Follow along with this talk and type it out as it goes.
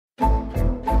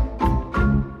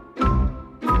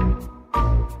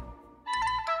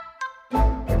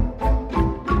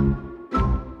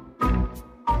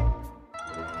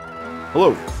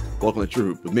Hello, welcome to True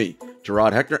Hoop with me,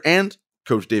 Gerard Hector, and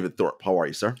Coach David Thorpe. How are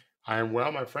you, sir? I am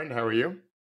well, my friend. How are you?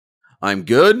 I'm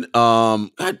good. God,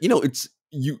 the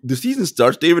season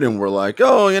starts, David, and we're like,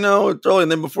 oh, it's early,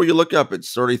 and then before you look up,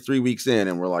 it's already 3 weeks in,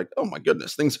 and we're like, oh my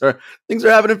goodness, things are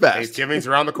happening fast. Thanksgiving's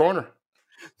around the corner.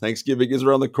 Thanksgiving is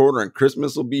around the corner, and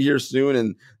Christmas will be here soon,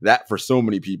 and that for so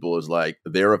many people is like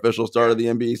their official start of the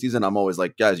NBA season. I'm always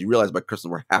like, guys, you realize by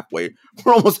Christmas we're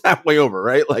almost halfway over,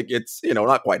 right? Like it's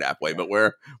not quite halfway, but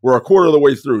we're a quarter of the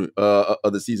way through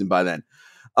of the season by then.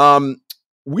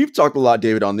 We've talked a lot,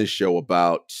 David, on this show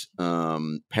about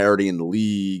parity in the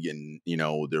league, and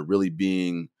there really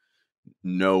being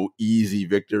no easy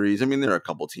victories. I mean, there are a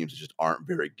couple of teams that just aren't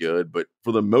very good, but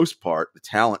for the most part, the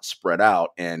talent spread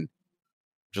out, and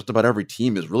just about every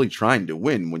team is really trying to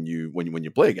win when you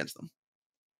play against them.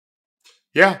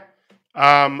 Yeah.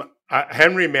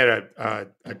 Henry made a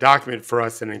document for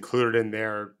us and included in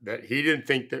there that he didn't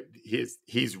think that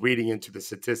he's reading into the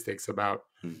statistics about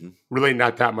really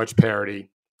not that much parity.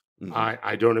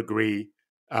 I don't agree.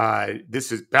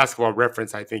 This is Basketball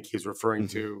Reference, I think he's referring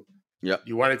to. Yeah.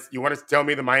 You want to tell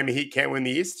me the Miami Heat can't win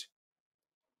the East?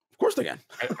 Of course they can.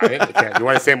 I think they can. You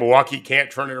want to say Milwaukee can't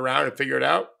turn it around and figure it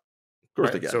out? Of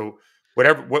course they can. So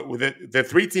the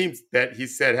three teams that he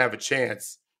said have a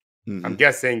chance, I'm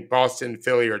guessing Boston,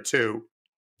 Philly are two.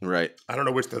 Right. I don't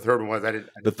know which the third one was.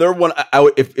 The third one,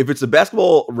 if it's a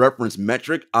Basketball Reference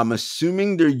metric, I'm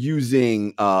assuming they're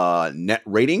using net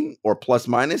rating or plus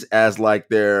minus as like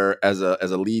their as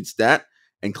a lead stat,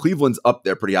 and Cleveland's up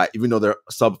there pretty high, even though they're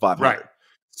sub 500. Right.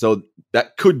 So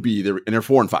that could be and they're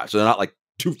 4 and 5, so they're not like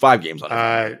 2-5 games on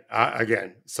it.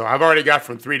 Again, so I've already got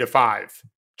from 3 to 5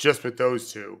 just with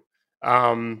those two.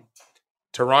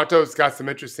 Toronto's got some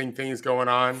interesting things going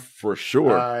on for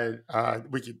sure.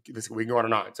 We can go on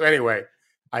and on. So anyway,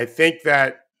 I think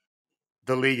that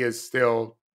the league is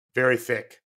still very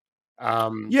thick. I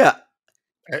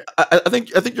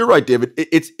think you're right, David.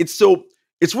 It's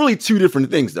really two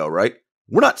different things, though, right?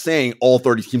 We're not saying all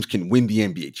 30 teams can win the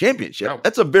NBA championship. No.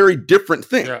 That's a very different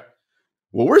thing. Yeah.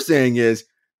 What we're saying is,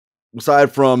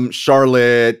 aside from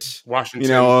Charlotte,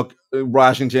 Washington,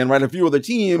 right? A few other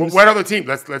teams. Well, what other teams?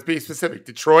 Let's be specific.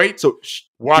 Detroit,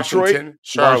 Washington,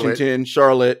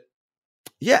 Charlotte.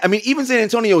 Yeah, I mean, even San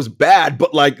Antonio is bad,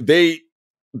 but like they're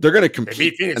going to compete. They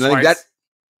beat Phoenix and I think twice.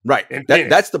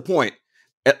 That's the point.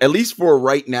 At least for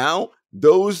right now,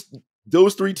 those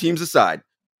three teams aside,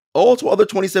 all other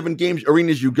 27 games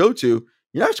arenas you go to,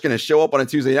 you're not just going to show up on a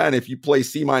Tuesday night, and if you play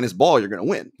C- ball, you're going to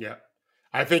win. Yeah.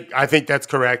 I think that's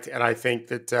correct, and I think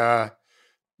that the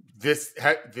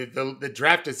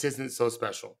draft just isn't so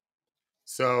special,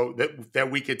 so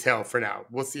that we could tell for now.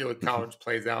 We'll see how college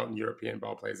plays out and European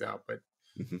ball plays out, but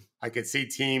I could see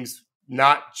teams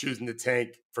not choosing to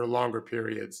tank for longer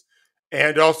periods,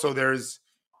 and also there's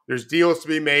deals to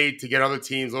be made to get other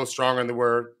teams a little stronger in the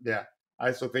word. Yeah,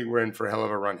 I still think we're in for a hell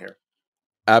of a run here.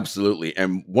 Absolutely.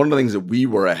 And one of the things that we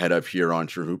were ahead of here on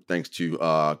True Hoop, thanks to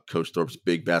Coach Thorpe's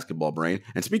big basketball brain.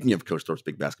 And speaking of Coach Thorpe's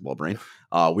big basketball brain,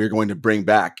 we're going to bring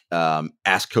back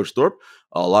Ask Coach Thorpe.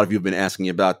 A lot of you have been asking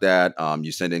about that.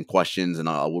 You send in questions and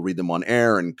we'll read them on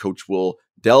air, and Coach will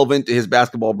delve into his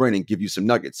basketball brain and give you some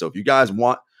nuggets. So if you guys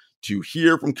want to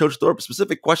hear from Coach Thorpe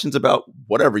specific questions about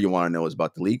whatever you want to know is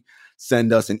about the league,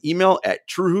 send us an email at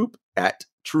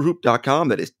truehoop@truehoop.com.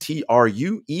 That is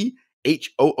TRUEHOOP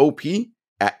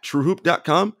at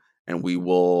truehoop.com, and we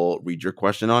will read your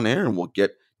question on air and we'll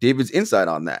get David's insight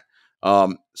on that.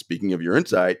 Speaking of your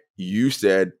insight, you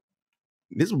said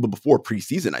this was before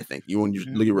preseason, I think. You were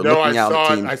looking out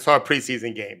at teams. I saw a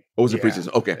preseason game. Oh, it was a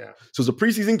preseason. Okay. Yeah. So it's a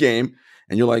preseason game,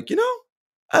 and you're like,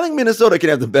 I think Minnesota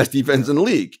can have the best defense in the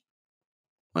league.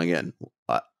 Again,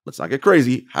 let's not get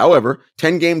crazy. However,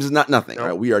 10 games is not nothing. Nope.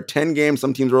 Right? We are 10 games.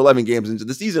 Some teams are 11 games into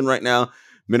the season right now.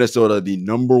 Minnesota, the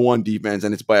number one defense,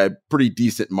 and it's by a pretty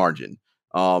decent margin.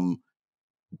 Beyond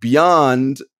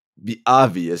the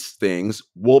obvious things,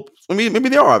 maybe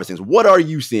there are obvious things. What are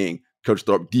you seeing, Coach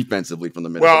Thorpe, defensively from the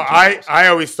Minnesota team? I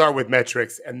always start with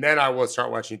metrics, and then I will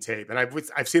start watching tape. And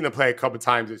I've seen them play a couple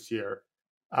times this year.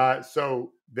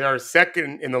 So they're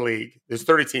second in the league. There's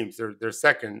 30 teams. They're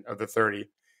second of the 30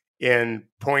 in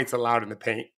points allowed in the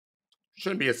paint.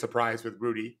 Shouldn't be a surprise with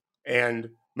Rudy.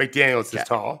 And McDaniels is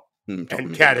tall.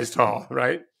 And Cat is tall,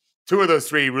 right? Two of those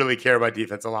three really care about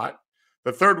defense a lot.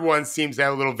 The third one seems to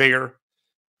have a little vigor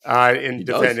in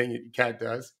defending. Cat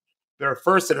does. They're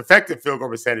first in effective field goal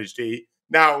percentage, D.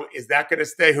 Now, is that going to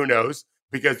stay? Who knows?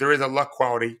 Because there is a luck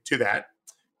quality to that.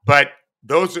 But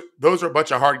those are a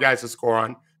bunch of hard guys to score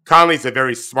on. Conley's a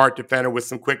very smart defender with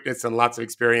some quickness and lots of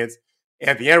experience.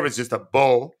 Anthony Edwards is just a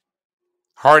bull.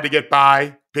 Hard to get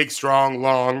by, big, strong,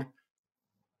 long.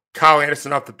 Kyle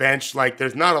Anderson off the bench. Like,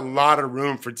 there's not a lot of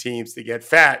room for teams to get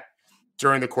fat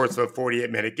during the course of a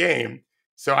 48-minute game.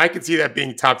 So I could see that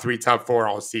being top 3, top 4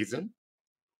 all season.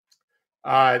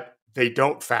 They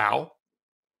don't foul.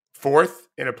 4th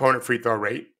in opponent free throw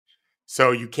rate.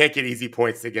 So you can't get easy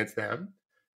points against them.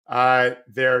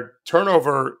 Their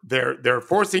turnover, they're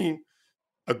forcing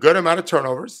a good amount of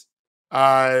turnovers.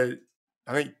 I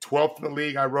think 12th in the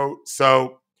league, I wrote.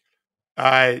 So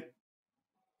can't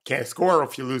score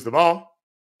if you lose the ball,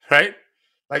 right?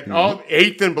 Like all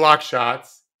 8th in block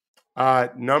shots,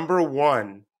 number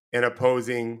 1 in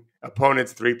opposing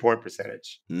opponents' 3-point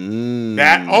percentage.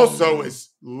 That also is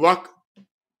luck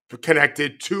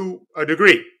connected to a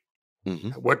degree.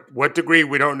 What degree,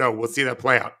 we don't know. We'll see that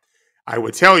play out. I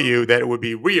would tell you that it would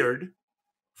be weird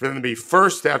for them to be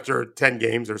first after 10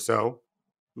 games or so,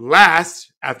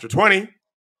 last after 20.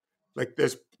 Like,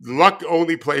 this luck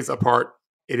only plays a part.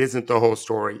 It isn't the whole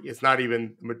story. It's not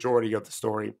even the majority of the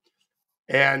story.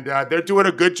 And they're doing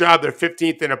a good job. They're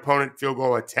 15th in opponent field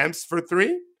goal attempts for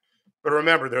 3. But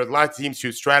remember, there are a lot of teams who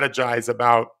strategize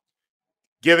about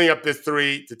giving up this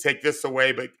 3 to take this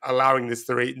away, but allowing this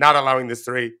 3, not allowing this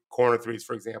 3, corner 3s,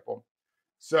 for example.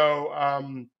 So,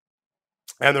 and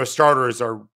their starters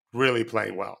are really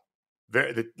playing well.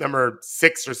 They're the number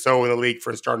 6 or so in the league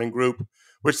for a starting group,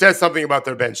 which says something about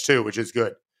their bench too, which is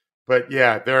good. But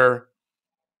yeah, they're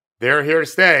here to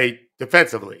stay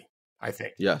defensively, I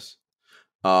think. Yes.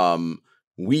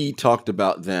 We talked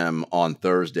about them on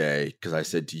Thursday because I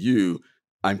said to you,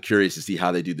 I'm curious to see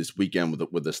how they do this weekend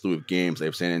with a slew of games. They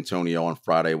have San Antonio on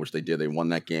Friday, which they did. They won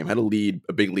that game, had a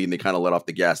big lead, and they kind of let off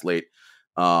the gas late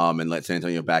and let San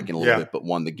Antonio back in a little bit, but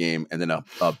won the game. And then a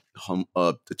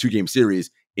 2-game series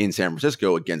in San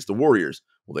Francisco against the Warriors.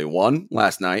 Well, they won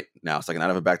last night. Now, second night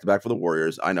of a back-to-back for the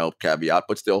Warriors. I know, caveat,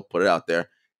 but still, put it out there.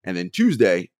 And then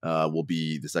Tuesday will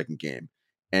be the second game.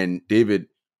 And David,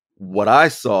 what I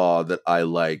saw that I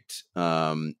liked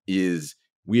is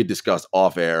we had discussed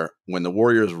off air when the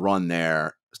Warriors run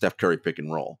their Steph Curry pick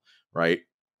and roll, right?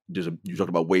 You talk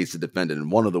about ways to defend it.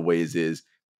 And one of the ways is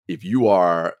if you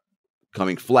are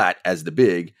coming flat as the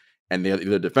big and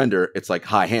the defender, it's like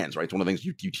high hands, right? It's one of the things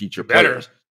you teach your players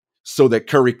so that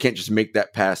Curry can't just make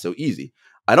that pass so easy.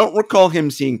 I don't recall him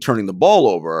turning the ball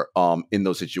over in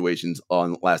those situations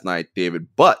on last night, David,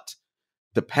 but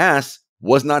the pass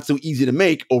was not so easy to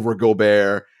make over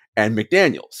Gobert and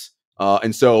McDaniels.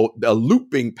 And so a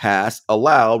looping pass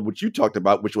allowed, which you talked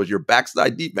about, which was your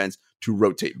backside defense, to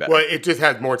rotate better. Well, it just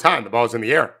had more time. The ball's in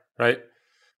the air, right?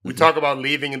 We talk about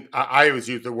leaving. I always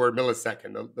use the word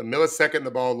millisecond. The millisecond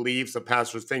the ball leaves the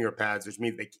passer's finger pads, which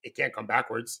means it can't come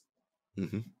backwards.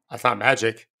 That's not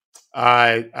magic.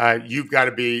 You've got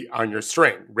to be on your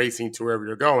string, racing to wherever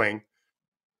you're going.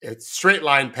 It's straight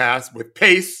line pass with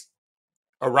pace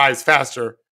arrives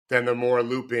faster than the more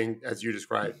looping, as you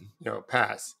described,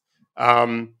 pass.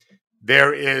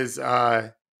 There is,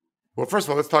 well, first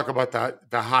of all, let's talk about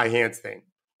the high hands thing.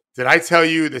 Did I tell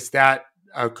you the stat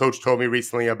a coach told me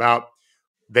recently about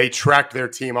they tracked their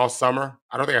team all summer?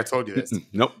 I don't think I told you this.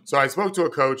 Nope. So I spoke to a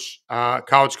coach,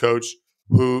 college coach,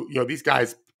 who, these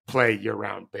guys play year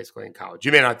round basically in college.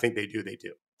 You may not think they do. They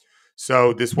do.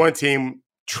 So this one team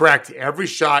tracked every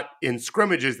shot in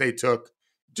scrimmages they took,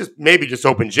 just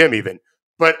open gym even,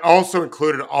 but also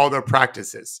included all their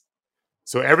practices.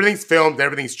 So everything's filmed,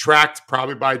 everything's tracked,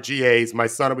 probably by GAs. My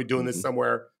son will be doing this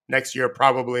somewhere next year,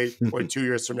 probably, or 2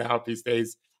 years from now, if he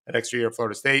stays an extra year at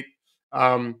Florida State.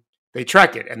 They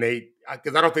track it, and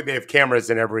because I don't think they have cameras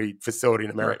in every facility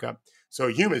in America. Right. So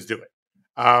humans do it.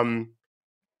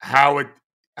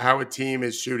 How a team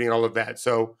is shooting, all of that.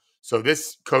 So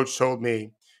this coach told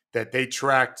me that they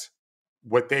tracked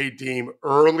what they deem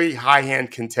early high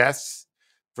hand contests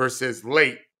versus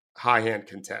late high hand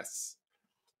contests.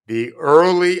 The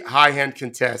early high hand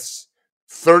contests,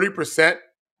 30%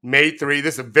 made 3.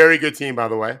 This is a very good team, by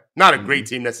the way. Not a great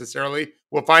team necessarily.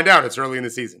 We'll find out. It's early in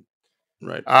the season.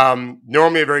 Right.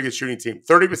 Normally a very good shooting team.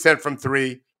 30% from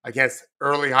 3 against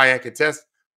early high hand contests,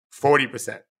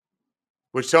 40%.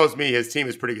 Which tells me his team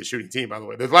is a pretty good shooting team, by the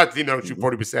way. There's a lot of teams that don't shoot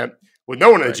 40% with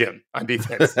no one in the gym on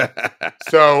defense.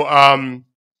 So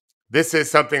this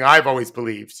is something I've always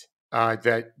believed,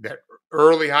 that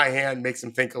early high hand makes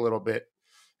him think a little bit.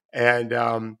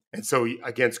 And so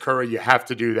against Curry, you have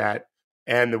to do that.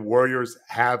 And the Warriors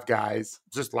have guys,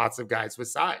 just lots of guys with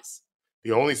size.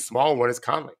 The only small one is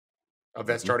Conley of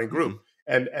that starting group.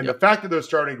 And the fact that they're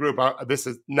starting group, this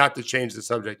is not to change the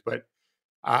subject, but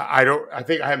I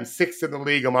think I have 6th in the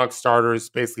league amongst starters,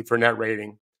 basically for net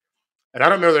rating. And I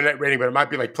don't know their net rating, but it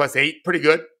might be like +8, pretty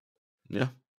good. Yeah.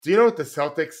 Do you know what the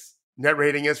Celtics net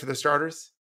rating is for the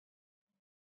starters?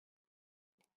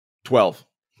 12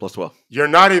 plus 12. You're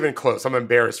not even close. I'm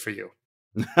embarrassed for you.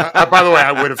 By the way,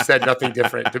 I would have said nothing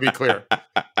different, to be clear.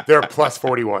 They're plus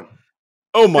 41.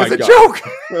 Oh, my God. God. It's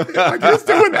a joke. Like, who's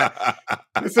doing that?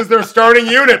 This is their starting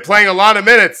unit playing a lot of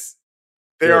minutes.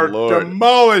 They Good are Lord.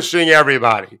 demolishing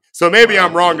everybody. So maybe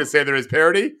I'm wrong to say there is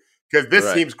parity because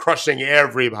this team's crushing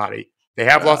everybody. They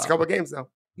have lost a couple of games, though.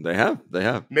 They have.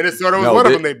 Minnesota was one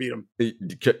of them. They beat them.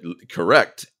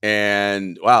 Correct.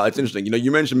 And wow, that's interesting.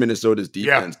 You mentioned Minnesota's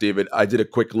defense, David. I did a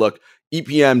quick look.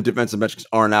 EPM defensive metrics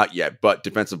aren't out yet, but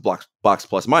defensive box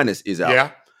plus minus is out.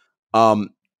 Yeah.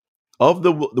 Of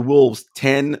the Wolves'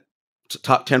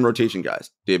 top 10 rotation guys,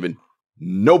 David,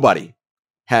 nobody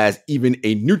has even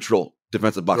a neutral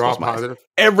defensive box plus minus. Positive.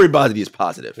 Everybody is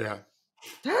positive. Yeah.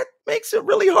 That makes it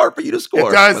really hard for you to score.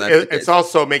 It does. It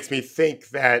also makes me think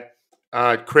that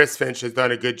Chris Finch has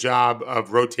done a good job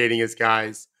of rotating his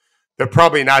guys. They're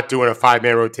probably not doing a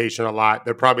 5-man rotation a lot.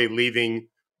 They're probably leaving,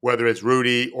 whether it's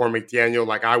Rudy or McDaniel.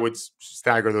 Like, I would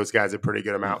stagger those guys a pretty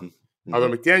good amount. Mm-hmm.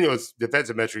 Although McDaniel's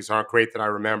defensive metrics aren't great that I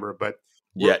remember, but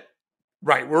yet.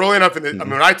 Right. We're early enough in the. I mean,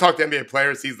 when I talk to NBA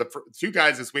players, he's the two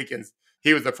guys this weekend.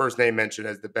 He was the first name mentioned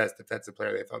as the best defensive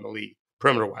player they found in the league,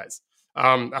 perimeter-wise.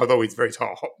 Although he's very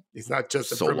tall. He's not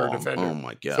just a perimeter defender. Oh,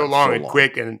 my God. So long and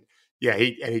quick. And, yeah,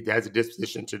 he has a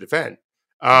disposition to defend.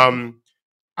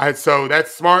 So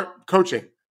that's smart coaching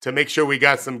to make sure we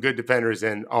got some good defenders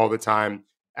in all the time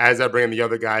as I bring in the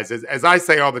other guys. As I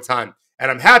say all the time, and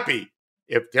I'm happy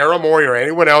if Daryl Morey or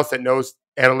anyone else that knows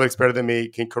analytics better than me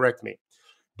can correct me.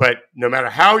 But no matter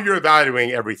how you're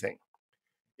evaluating everything,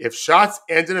 if shots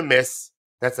end in a miss,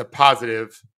 that's a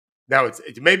positive. Now,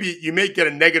 maybe you may get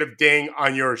a negative ding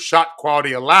on your shot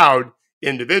quality allowed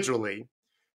individually,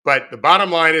 but the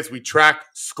bottom line is we track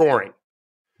scoring.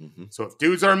 Mm-hmm. So if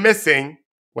dudes are missing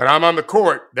when I'm on the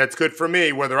court, that's good for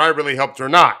me, whether I really helped or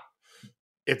not.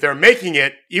 If they're making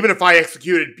it, even if I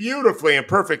executed beautifully and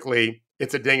perfectly,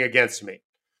 it's a ding against me.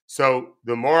 So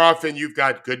the more often you've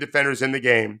got good defenders in the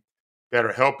game that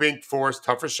are helping force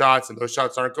tougher shots and those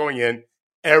shots aren't going in,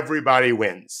 everybody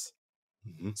wins.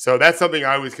 Mm-hmm. So that's something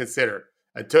I always consider.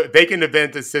 They can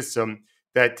invent a system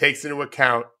that takes into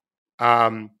account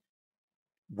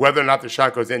whether or not the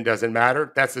shot goes in doesn't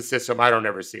matter. That's a system I don't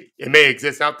ever see. It may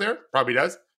exist out there, probably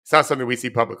does. It's not something we see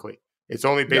publicly. It's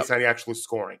only based on the actual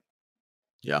scoring.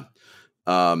 Yeah.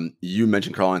 You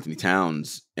mentioned Karl-Anthony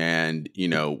Towns, and,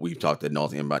 we've talked ad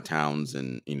nauseam about Towns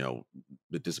and,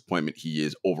 the disappointment he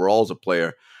is overall as a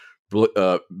player.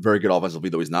 Very good offensively,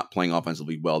 though he's not playing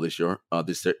offensively well this year.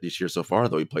 This year so far,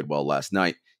 though he played well last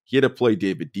night. He had to play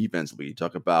David defensively. You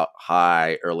talk about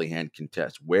high early hand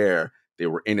contest where they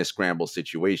were in a scramble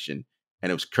situation, and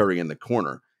it was Curry in the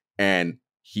corner, and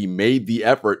he made the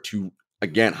effort to,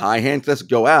 again, high hand contest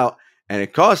go out, and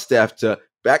it caused Steph to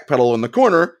backpedal in the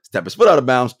corner, step his foot out of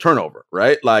bounds, turnover,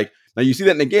 right? Like, now you see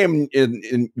that in the game, and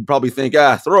you probably think,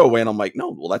 throwaway. And I'm like, no,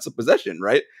 well, that's a possession,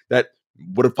 right? That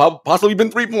would have possibly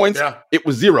been 3 points. Yeah. It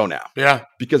was 0 now. Yeah.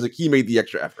 Because he made the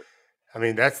extra effort. I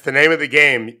mean, that's the name of the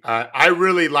game. I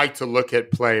really like to look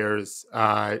at players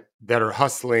that are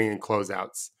hustling in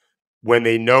closeouts. When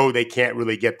they know they can't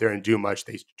really get there and do much,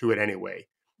 they do it anyway.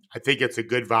 I think it's a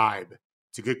good vibe.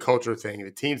 It's a good culture thing.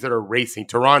 The teams that are racing,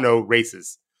 Toronto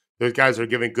races. Those guys are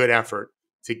giving good effort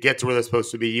to get to where they're supposed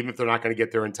to be, even if they're not going to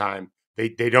get there in time. They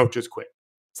don't just quit.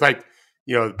 It's like,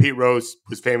 Pete Rose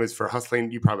was famous for hustling.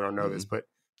 You probably don't know this, but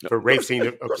for racing.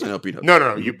 Of course I know Pete Rose.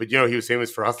 No. He was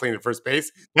famous for hustling to first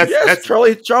base. That's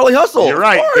Charlie Hustle. You're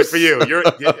right. Good for you.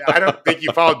 I don't think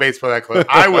you followed baseball that close.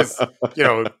 I was,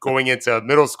 going into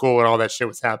middle school when all that shit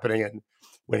was happening. And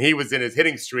when he was in his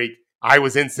hitting streak, I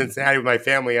was in Cincinnati with my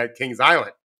family at Kings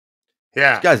Island.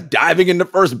 Yeah. This guy's diving into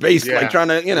first base, like trying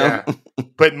to, Yeah.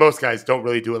 But most guys don't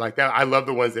really do it like that. I love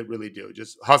the ones that really do.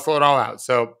 Just hustle it all out.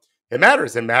 So it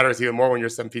matters. It matters even more when you're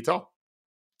 7 feet tall.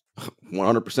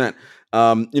 100%.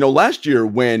 Last year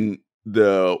when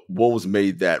the Wolves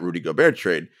made that Rudy Gobert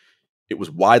trade, it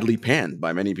was widely panned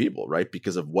by many people, right?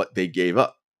 Because of what they gave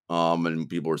up. And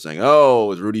people were saying,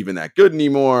 is Rudy even that good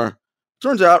anymore?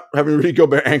 Turns out having Rudy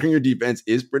Gobert anchoring your defense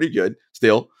is pretty good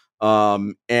still.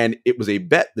 And it was a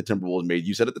bet the Timberwolves made,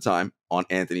 you said at the time, on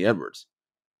Anthony Edwards.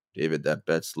 David, that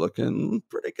bet's looking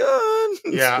pretty good.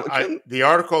 The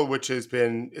article, which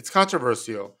it's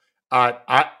controversial.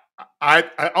 I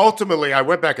ultimately, I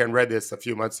went back and read this a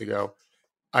few months ago.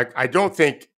 I don't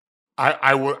think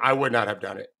I would not have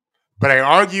done it, but I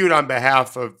argued on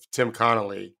behalf of Tim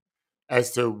Connolly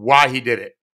as to why he did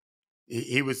it.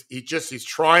 He's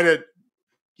trying to.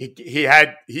 He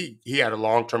had a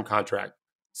long-term contract,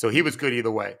 so he was good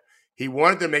either way. He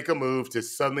wanted to make a move to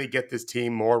suddenly get this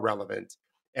team more relevant.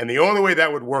 And the only way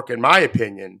that would work, in my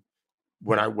opinion,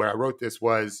 when I wrote this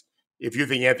was, if you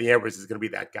think Anthony Edwards is going to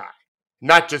be that guy,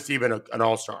 not just even an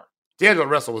all-star. D'Angelo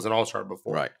Russell was an all-star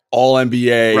before. Right. All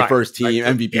NBA, right. first team,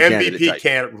 like MVP candidate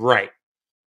type. Right.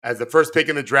 As the first pick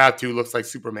in the draft, who looks like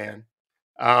Superman.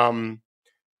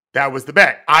 That was the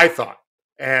bet, I thought.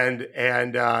 And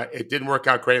it didn't work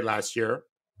out great last year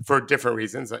for different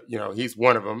reasons. He's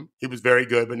one of them. He was very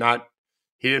good, but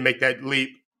he didn't make that leap.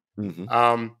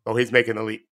 Mm-hmm. He's making the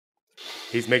leap.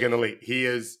 He's making the leap. He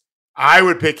is. I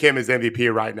would pick him as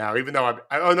MVP right now, even though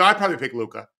I'd probably pick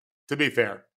Luka, to be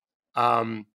fair.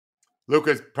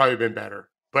 Luka's probably been better,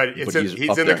 but he's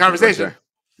in the conversation. Right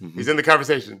mm-hmm. He's in the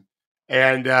conversation.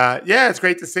 And it's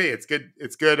great to see. It's good.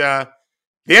 It's good.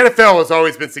 The NFL has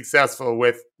always been successful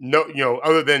with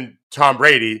other than Tom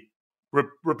Brady,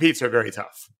 repeats are very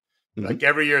tough. Mm-hmm. Like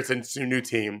every year, it's a new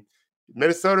team.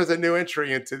 Minnesota's a new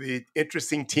entry into the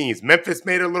interesting teams. Memphis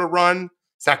made a little run.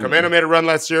 Sacramento mm-hmm. made a run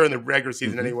last year in the regular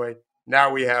season mm-hmm. anyway.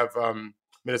 Now we have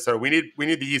Minnesota. We need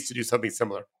the East to do something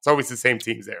similar. It's always the same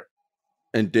teams there.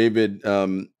 And David,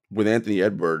 with Anthony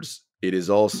Edwards, it is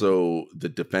also the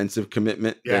defensive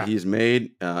commitment that he's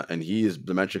made, and he is,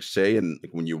 the metrics say, and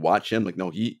when you watch him,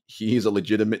 he's a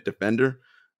legitimate defender.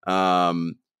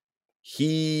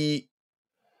 He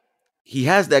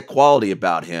has that quality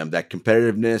about him, that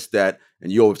competitiveness,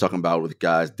 and you always talking about with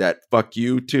guys, that fuck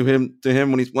you to him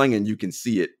when he's playing, and you can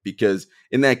see it because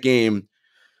in that game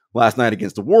last night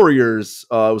against the Warriors,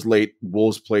 it was late.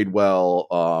 Wolves played well.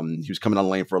 He was coming on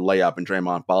the lane for a layup, and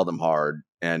Draymond fouled him hard,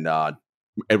 and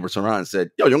Edwards turned around and said,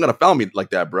 "Yo, you don't gotta foul me like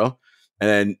that, bro." And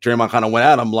then Draymond kind of went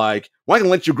at him like, "Why can I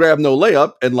let you grab no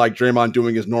layup?" And Draymond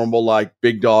doing his normal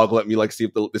big dog, let me see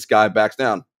if this guy backs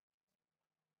down.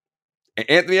 And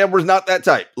Anthony Edwards not that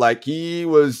type. He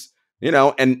was,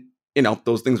 and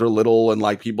those things are little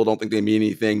and people don't think they mean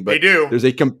anything, but they do. There's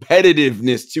a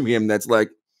competitiveness to him that's I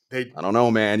don't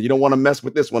know, man. You don't want to mess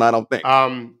with this one, I don't think.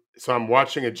 So I'm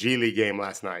watching a G League game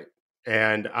last night.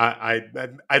 And I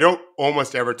don't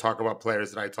almost ever talk about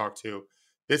players that I talk to.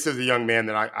 This is a young man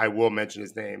that I will mention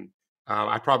his name.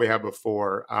 I probably have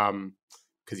before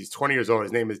because he's 20 years old.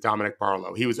 His name is Dominic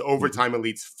Barlow. He was Overtime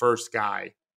Elite's first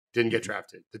guy. Didn't get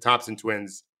drafted. The Thompson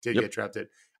twins did get drafted.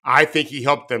 I think he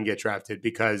helped them get drafted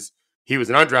because he was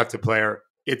an undrafted player.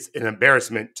 It's an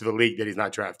embarrassment to the league that he's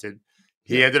not drafted.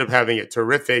 He ended up having a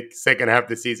terrific second half of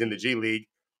the season in the G League.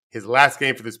 His last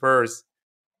game for the Spurs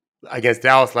against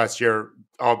Dallas last year,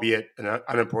 albeit an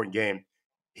unimportant game,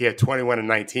 he had 21 and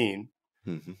 19.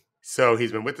 Mm-hmm. So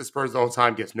he's been with the Spurs the whole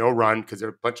time, gets no run because there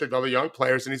are a bunch of other young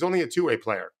players, and he's only a two-way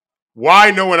player.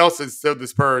 Why no one else has said the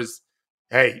Spurs,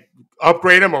 hey,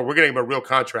 upgrade him or we're getting him a real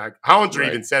contract? Hollinger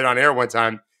even said on air one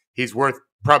time he's worth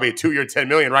probably a 2-year, $10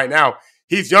 million right now.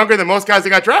 He's younger than most guys that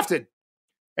got drafted,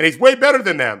 and he's way better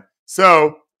than them.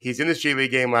 So he's in the G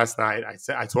League game last night.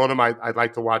 I told him I'd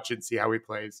like to watch it and see how he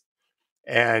plays.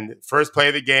 And first play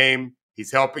of the game,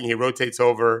 he's helping. He rotates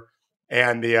over,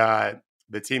 and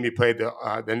the team he played,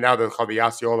 now they're called the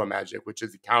Osceola Magic, which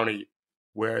is the county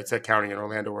where it's a county in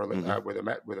Orlando where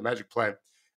the Magic play.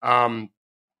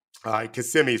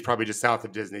 Kissimmee is probably just south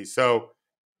of Disney. So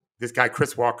this guy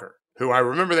Chris Walker, who I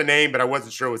remember the name, but I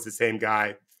wasn't sure it was the same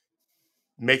guy,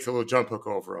 makes a little jump hook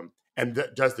over him and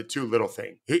does the too little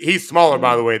thing. He's smaller,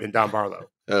 by the way, than Don Barlow.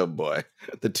 Oh boy,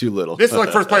 the too little. This is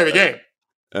first play of the game.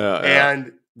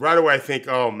 And right away I think,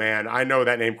 oh man, I know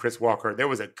that name, Chris Walker. There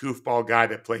was a goofball guy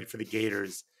that played for the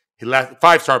Gators. He last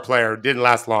 5-star player, didn't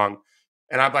last long.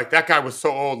 And I'm like, that guy was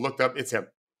so old, looked up, it's him.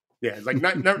 Yeah, it's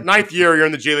ninth year, you're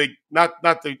in the G League. Not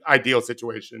the ideal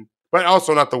situation, but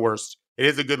also not the worst. It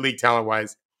is a good league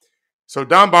talent-wise. So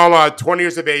Don Barlow, 20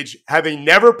 years of age, having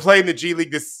never played in the G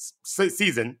League this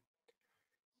season,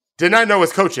 did not know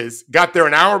his coaches, got there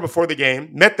an hour before the game,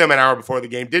 met them an hour before the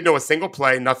game, didn't know a single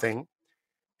play, nothing.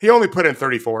 He only put in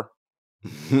 34.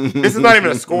 This is not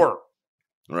even a score.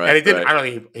 Right. And he didn't. I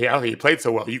don't think he played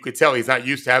so well. You could tell he's not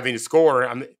used to having to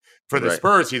score. For the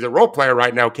Spurs, he's a role player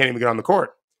right now, can't even get on the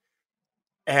court.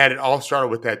 And it all started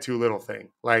with that too little thing.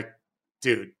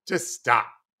 Dude, just stop.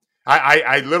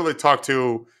 I literally talked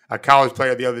to a college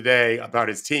player the other day about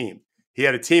his team. He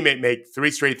had a teammate make 3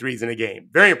 straight threes in a game.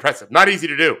 Very impressive. Not easy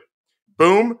to do.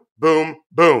 Boom, boom,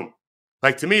 boom.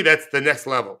 To me, that's the next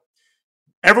level.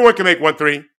 Everyone can make 1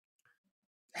 3.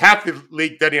 Half the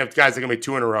league doesn't have guys that can make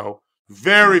 2 in a row.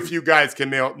 Very few guys can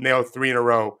nail 3 in a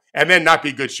row and then not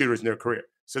be good shooters in their career.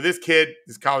 So this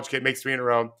college kid makes 3 in a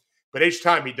row. But each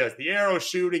time he does the arrow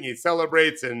shooting, he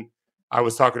celebrates. And I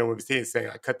was talking to him with his team saying,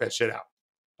 I cut that shit out.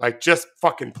 Just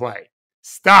fucking play.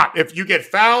 Stop. If you get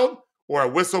fouled or a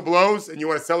whistle blows and you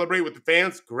want to celebrate with the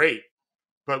fans, great.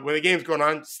 But when the game's going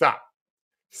on, stop.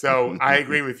 So I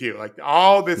agree with you.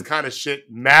 All this kind of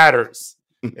shit matters.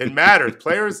 It matters.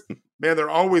 Players, man, they're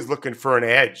always looking for an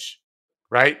edge,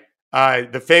 right?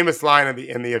 The famous line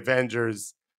in the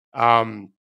Avengers,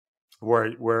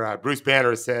 where Bruce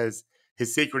Banner says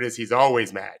his secret is he's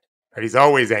always mad, right? He's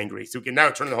always angry, so he can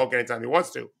now turn the Hulk anytime he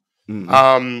wants to.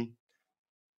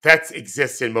 That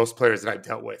exists in most players that I've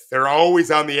dealt with. They're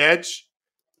always on the edge,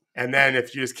 and then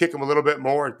if you just kick them a little bit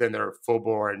more, then they're full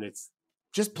bore, and it's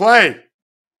just play.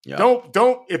 Yeah.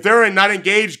 Don't if they're not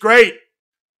engaged, great.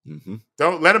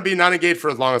 Don't let them be not engaged for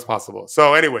as long as possible.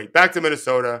 So anyway, back to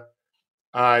Minnesota.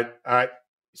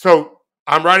 So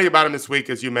I'm writing about him this week,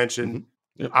 as you mentioned.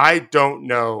 Yep. I don't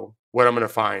know what I'm going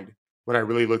to find when I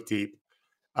really look deep.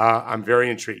 I'm very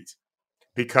intrigued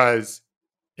because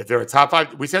if they're a top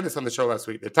 5, we said this on the show last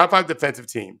week, the top 5 defensive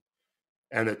team,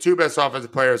 and the 2 best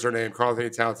offensive players are named Karl-Anthony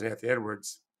Towns and Anthony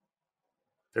Edwards,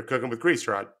 they're cooking with grease,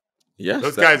 Rod. Yes,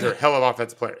 those guys are hell of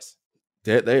offensive players.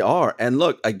 They are. And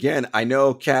look, again, I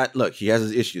know Cat, look, he has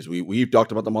his issues. We've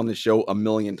talked about them on this show a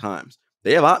million times.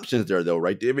 They have options there, though,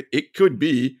 right, David? It could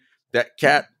be that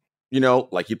Cat,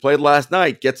 like he played last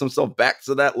night, gets himself back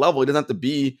to that level. He doesn't have to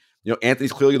be,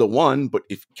 Anthony's clearly the one, but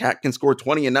if Cat can score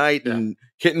 20 a night and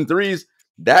hitting threes,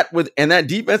 that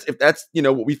defense, if that's,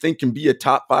 what we think can be a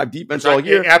top 5 defense all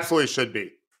year. It absolutely should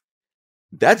be.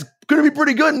 That's going to be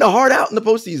pretty good in the hard out in the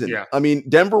postseason. Yeah. I mean,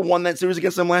 Denver won that series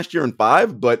against them last year in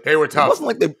 5, but they were tough. It wasn't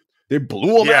like they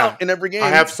blew them out in every game. I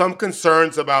have some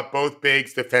concerns about both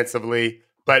bigs defensively,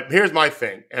 but here's my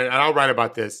thing, and I'll write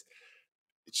about this.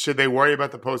 Should they worry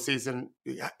about the postseason?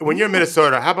 When you're in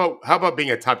Minnesota, how about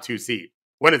being a top 2 seed?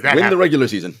 When does that happen? The regular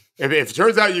season. If it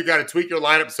turns out you got to tweak your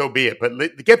lineup, so be it.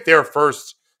 But get there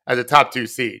first as a top 2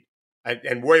 seed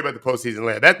and worry about the postseason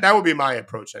later. That would be my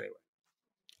approach anyway.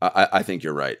 I think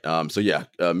you're right.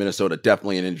 Minnesota,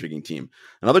 definitely an intriguing team.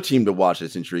 Another team to watch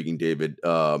that's intriguing, David,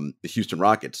 the Houston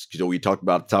Rockets. We talked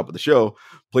about at the top of the show,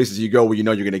 places you go where you're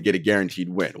going to get a guaranteed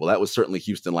win. Well, that was certainly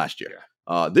Houston last year.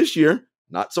 Yeah. This year,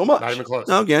 not so much. Not even close.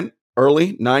 Now, again,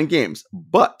 early 9 games.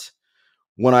 But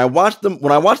when I watched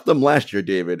them last year,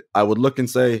 David, I would look and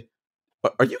say,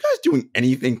 are you guys doing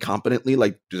anything competently?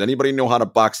 Like, does anybody know how to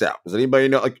box out? Does anybody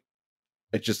know? Like,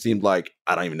 it just seemed like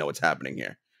I don't even know what's happening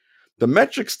here. The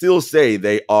metrics still say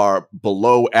they are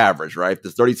below average, right?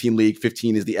 This 30-team league,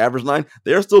 15 is the average line.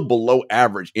 They're still below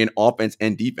average in offense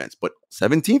and defense, but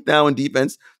 17th now in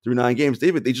defense through 9 games.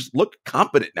 David, they just look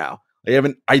competent now. They have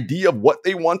an idea of what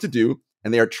they want to do,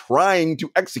 and they are trying to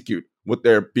execute what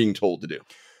they're being told to do.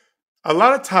 A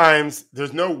lot of times,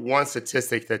 there's no one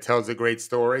statistic that tells a great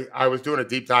story. I was doing a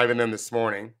deep dive in them this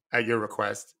morning at your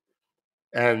request,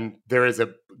 and there is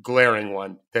a glaring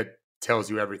one that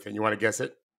tells you everything. You want to guess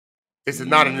it? This is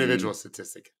not an individual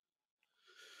statistic.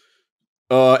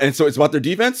 And so it's about their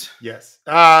defense? Yes.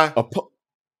 Not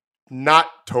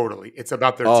totally. It's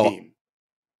about their team.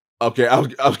 Okay.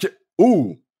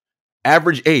 Ooh,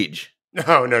 average age.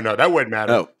 No. That wouldn't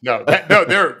matter. No,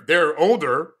 they're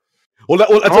older. Well, that's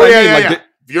what I mean. Yeah.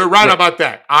 You're right about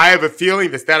that. I have a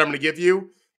feeling the stat I'm going to give you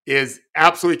is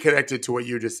absolutely connected to what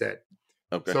you just said.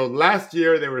 Okay. So last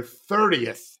year they were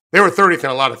 30th. They were 30th in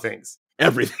a lot of things.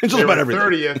 Everything. Just about everything.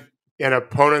 30th in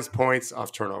opponents' points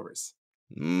off turnovers.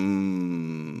 You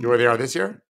know where they are this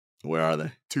year? Where are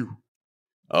they? 2.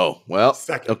 Oh, well.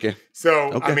 Second. Okay.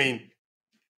 So, okay. I mean,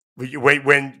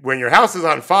 when your house is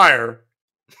on fire,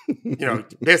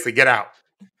 basically get out.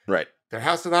 Right. Their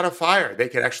house is not on fire. They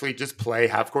can actually just play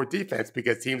half-court defense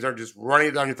because teams aren't just running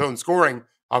it down your throat and scoring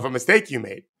off a mistake you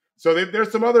made. So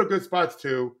there's some other good spots,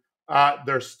 too.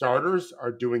 Their starters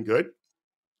are doing good.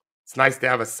 It's nice to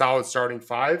have a solid starting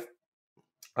 5.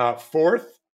 4th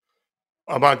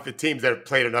among the teams that have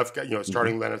played enough.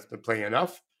 Starting Leonard's been playing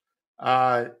enough.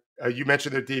 You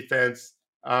mentioned their defense.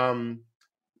 They're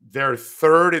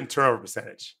 3rd in turnover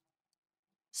percentage.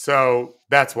 So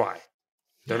that's why.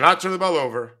 They're not turning the ball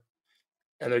over,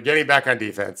 and they're getting back on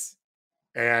defense.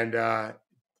 And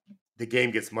the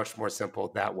game gets much more simple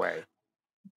that way.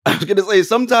 I was going to say,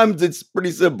 sometimes it's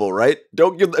pretty simple, right?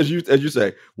 Don't give, as you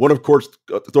say, one of course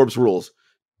Thorpe's rules.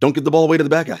 Don't give the ball away to the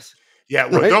bad guys. Yeah,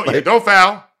 well, right? Don't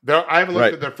foul. I haven't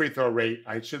looked at their free throw rate.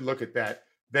 I should look at that.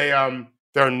 They're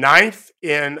 9th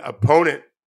in opponent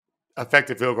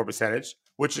effective field goal percentage,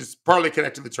 which is partly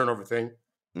connected to the turnover thing.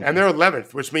 And they're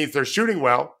 11th, which means they're shooting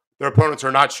well. Their opponents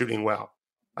are not shooting well.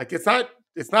 Like it's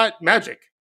not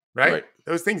magic, right?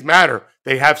 Those things matter.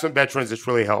 They have some veterans that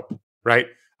really help, right?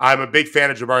 I'm a big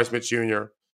fan of Jabari Smith Jr.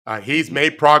 He's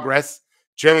made progress.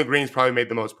 Jalen Green's probably made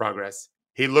the most progress.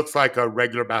 He looks like a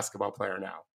regular basketball player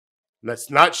now.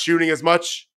 That's not shooting as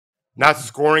much, not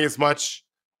scoring as much,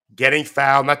 getting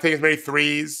fouled, not taking as many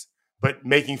threes, but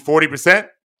making 40%.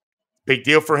 Big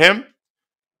deal for him.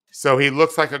 So he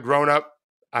looks like a grown-up.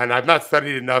 and I've not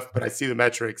studied enough, but I see the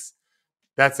metrics.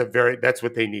 That's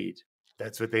what they need.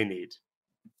 That's what they need.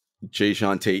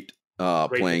 Jayshawn Tate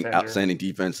playing defender. outstanding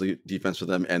defense for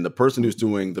them, and the person who's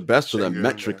doing the best for them Şengün,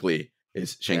 metrically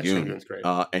is Şengün. Şengün's great.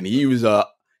 And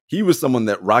he was someone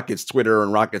that Rockets Twitter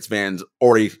and Rockets fans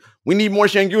already. We need more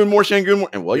Şengün, more Şengün, more.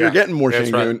 And you're getting more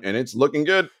Şengün, right. And it's looking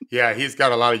good. Yeah, he's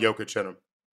got a lot of Jokic in him.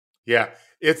 Yeah,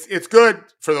 it's good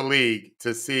for the league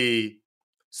to see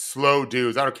slow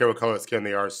dudes. I don't care what color skin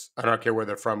they are. I don't care where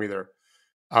they're from either.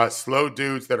 Slow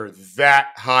dudes that are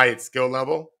that high at skill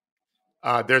level.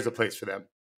 There's a place for them,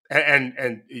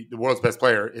 and the world's best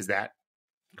player is that.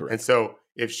 Correct. And so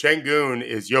if Şengün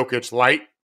is Jokic light,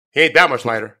 he ain't that much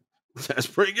lighter. That's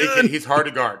pretty good. He's hard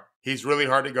to guard. He's really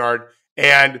hard to guard.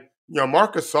 And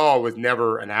Marc Gasol was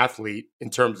never an athlete in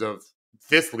terms of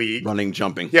this league, running,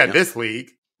 jumping. Yeah, yep. This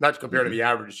league, not compared to the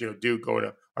average dude going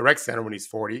to a rec center when he's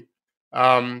 40.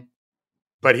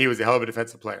 But he was a hell of a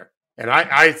defensive player. And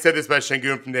I said this about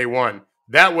Şengün from day one.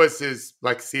 That was his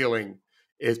ceiling,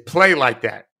 is play like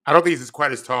that. I don't think he's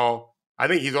quite as tall. I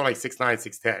think he's only 6'9",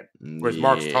 6'10", whereas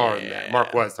Mark's taller than that.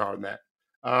 Marc was taller than that.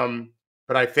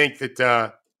 But I think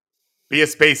that be a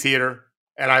space heater,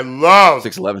 and I love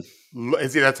 6'11".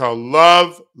 See, that's how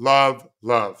love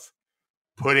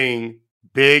putting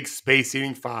big space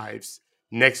eating fives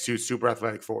next to super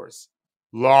athletic fours,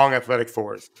 long athletic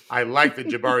fours. I like the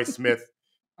Jabari Smith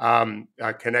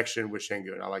connection with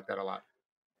Şengün. I like that a lot.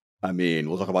 I mean,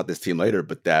 we'll talk about this team later,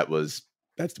 but that's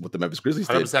what the Memphis Grizzlies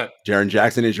 100%. did. Jaren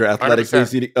Jackson is your athletic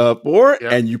space eating four,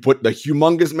 and you put the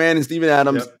humongous man in Steven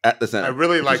Adams at the center. I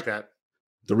really like that.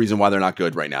 The reason why they're not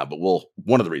good right now, but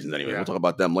one of the reasons anyway. We'll talk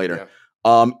about them later.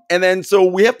 Yeah. And then so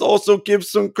we have to also give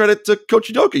some credit to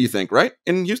Coach Udoka, you think, right?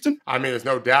 In Houston? I mean, there's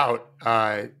no doubt.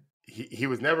 He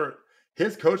was never,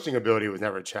 his coaching ability was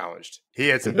never challenged. He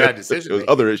had some bad decisions.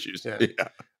 Other issues. Yeah.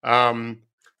 I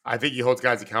think he holds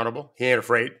guys accountable. He ain't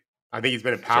afraid. I think he's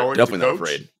been empowered. Definitely to coach. Not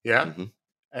afraid. Yeah. Mm-hmm.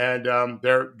 And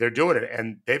they're doing it.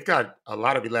 And they've got a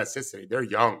lot of elasticity. They're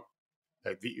young.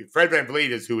 Fred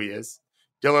VanVleet is who he is.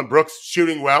 Dylan Brooks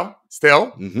shooting well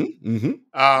still. Mm-hmm.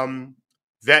 Mm-hmm.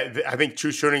 I think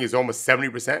true shooting is almost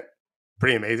 70%.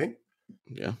 Pretty amazing.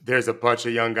 Yeah. There's a bunch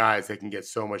of young guys that can get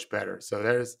so much better.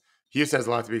 So Houston has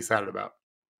a lot to be excited about.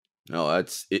 No,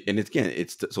 it's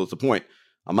the point.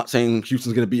 I'm not saying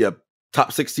Houston's going to be a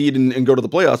top 6 seed and go to the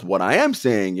playoffs. What I am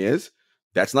saying is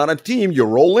that's not a team you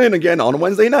roll in again on a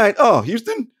Wednesday night. Oh,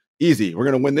 Houston, easy. We're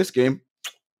going to win this game.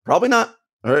 Probably not.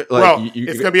 All right.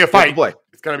 It's going to be a fight.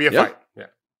 It's going to be a fight. Yeah.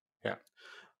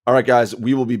 All right, guys,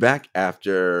 we will be back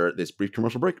after this brief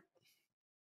commercial break.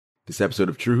 This episode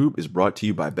of True Hoop is brought to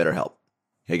you by BetterHelp.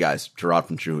 Hey, guys, Gerard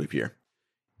from True Hoop here.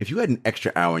 If you had an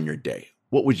extra hour in your day,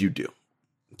 what would you do?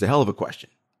 It's a hell of a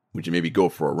question. Would you maybe go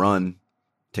for a run,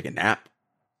 take a nap,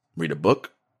 read a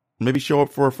book, or maybe show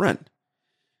up for a friend?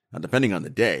 Now, depending on the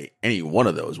day, any one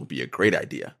of those would be a great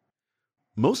idea.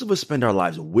 Most of us spend our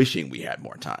lives wishing we had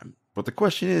more time, but the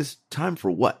question is, time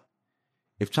for what?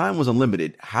 If time was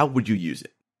unlimited, how would you use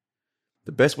it?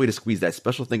 The best way to squeeze that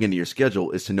special thing into your schedule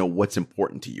is to know what's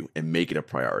important to you and make it a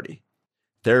priority.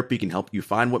 Therapy can help you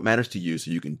find what matters to you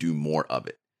so you can do more of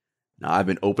it. Now, I've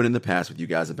been open in the past with you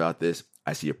guys about this.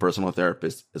 I see a personal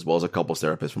therapist as well as a couples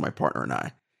therapist for my partner and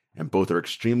I, and both are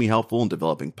extremely helpful in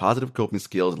developing positive coping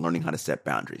skills and learning how to set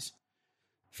boundaries.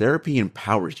 Therapy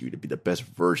empowers you to be the best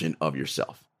version of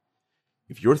yourself.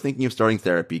 If you're thinking of starting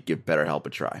therapy, give BetterHelp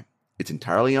a try. It's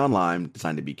entirely online,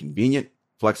 designed to be convenient,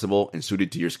 flexible, and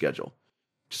suited to your schedule.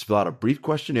 Just fill out a brief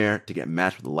questionnaire to get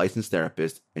matched with a licensed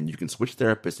therapist, and you can switch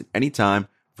therapists at any time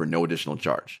for no additional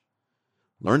charge.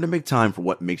 Learn to make time for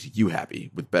what makes you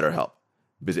happy with BetterHelp.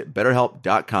 Visit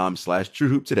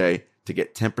BetterHelp.com/TrueHoop today to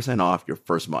get 10% off your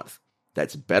first month.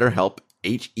 That's BetterHelp,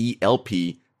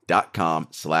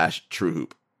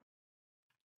 HELP.com/TrueHoop.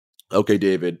 Okay,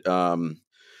 David.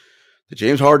 The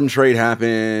James Harden trade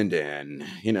happened, and,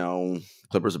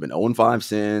 Clippers have been 0-5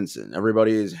 since, and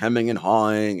everybody's hemming and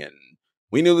hawing, and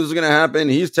we knew this was going to happen.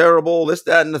 He's terrible, this,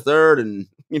 that, and the third, and,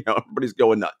 everybody's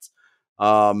going nuts.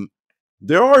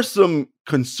 There are some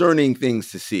concerning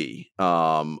things to see,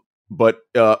 but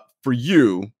for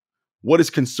you, what is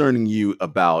concerning you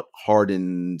about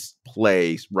Harden's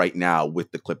play right now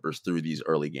with the Clippers through these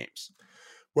early games?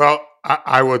 Well,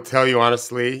 I will tell you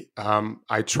honestly,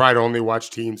 I try to only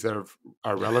watch teams that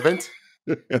are relevant.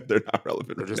 They're not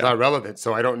relevant. They're just not relevant.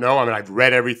 So I don't know. I mean, I've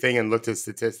read everything and looked at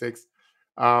statistics.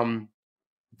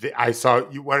 I saw,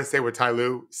 you want to say what Ty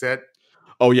Lue said?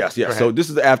 Oh, yes. So this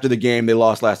is after the game. They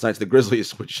lost last night to the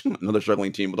Grizzlies, which another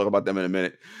struggling team. We'll talk about them in a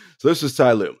minute. So this is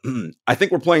Ty Lue. I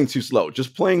think we're playing too slow.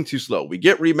 Just playing too slow. We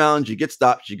get rebounds. You get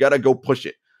stops. You got to go push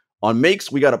it. On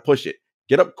makes, we got to push it.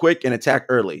 Get up quick and attack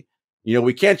early.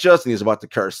 We can't just, and he's about to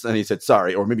curse, and he said,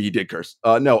 sorry, or maybe he did curse.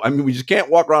 No, I mean, we just can't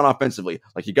walk around offensively.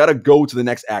 Like, you got to go to the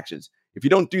next actions. If you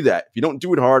don't do that, if you don't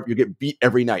do it hard, you get beat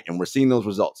every night, and we're seeing those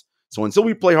results. So until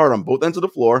we play hard on both ends of the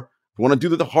floor, we want to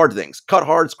do the hard things. Cut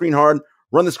hard, screen hard,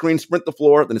 run the screen, sprint the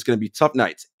floor, then it's going to be tough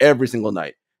nights every single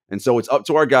night. And so it's up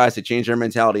to our guys to change their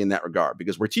mentality in that regard,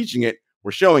 because we're teaching it,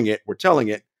 we're showing it, we're telling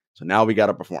it, so now we got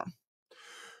to perform.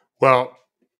 Well,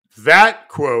 that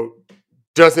quote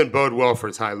doesn't bode well for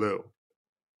Ty Lue.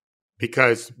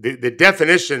 Because the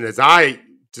definition, as I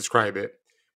describe it,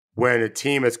 when a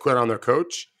team has quit on their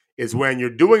coach, is when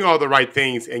you're doing all the right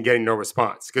things and getting no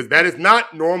response. Because that is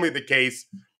not normally the case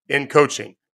in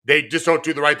coaching. They just don't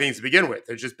do the right things to begin with.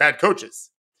 They're just bad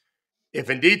coaches. If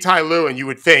indeed Ty Lue, and you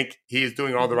would think he is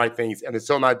doing all the right things and they're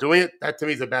still not doing it, that to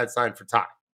me is a bad sign for Ty.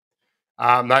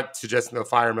 I'm not suggesting they'll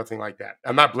fire him, nothing like that.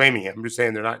 I'm not blaming him. I'm just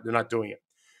saying they're not doing it.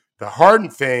 The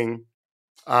Harden thing,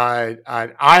 I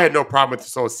had no problem with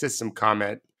this whole system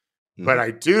comment, but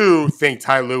I do think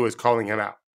Ty Lue is calling him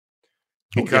out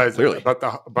because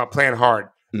about playing hard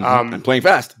and playing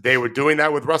fast. They were doing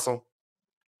that with Russell.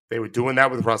 He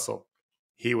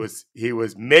was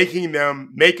making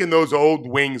those old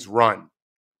wings run,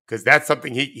 because that's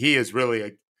something he is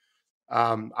really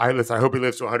I hope he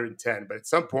lives to 110, but at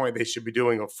some point they should be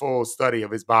doing a full study of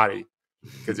his body,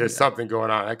 because there's something going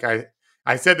on. That guy.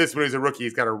 I said this when he was a rookie.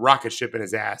 He's got a rocket ship in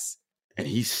his ass. And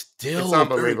he's still it's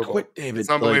unbelievable. Very quick, David.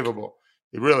 It's unbelievable.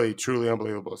 It's really, truly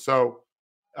unbelievable. So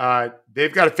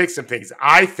they've got to fix some things.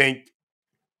 I think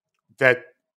that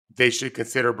they should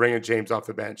consider bringing James off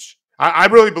the bench. I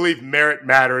really believe merit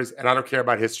matters, and I don't care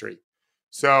about history.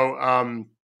 So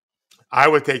I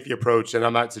would take the approach, and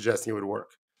I'm not suggesting it would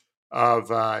work,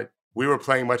 of we were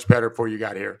playing much better before you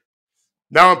got here.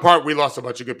 Now, in part, we lost a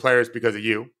bunch of good players because of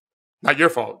you. Not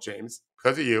your fault, James.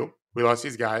 Because of you. We lost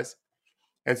these guys.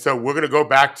 And so we're going to go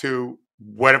back to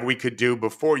whatever we could do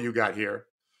before you got here.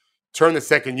 Turn the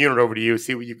second unit over to you,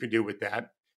 see what you can do with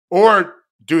that. Or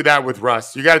do that with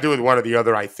Russ. You got to do it with one or the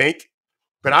other, I think.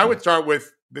 But I would start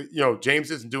with,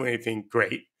 James isn't doing anything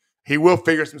great. He will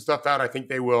figure some stuff out. I think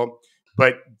they will.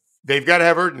 But they've got to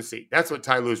have urgency. That's what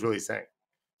Ty Lue is really saying.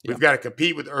 We've got to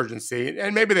compete with urgency.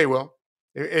 And maybe they will.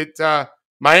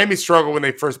 Miami struggled when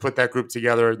they first put that group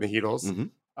together in the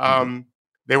Heatles.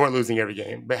 They weren't losing every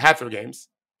game, but half their games.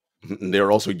 They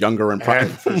were also younger and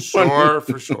for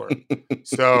sure.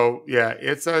 So yeah,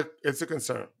 it's a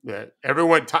concern. Yeah,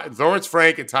 everyone, Lawrence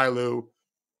Frank and Ty Lue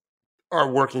are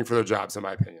working for their jobs, in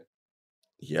my opinion.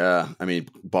 Yeah, I mean,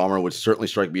 Ballmer would certainly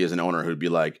strike me as an owner who'd be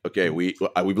like, okay, we've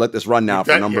let this run now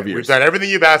for a number of years. We've done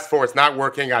everything you've asked for. It's not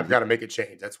working. I've got to make a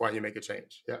change. That's why you make a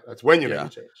change. Yeah, that's when you make a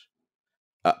change.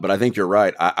 But I think you're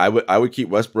right. I would keep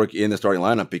Westbrook in the starting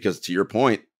lineup, because to your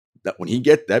point, that when he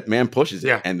gets that man pushes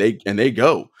it, and they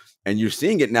go, and you're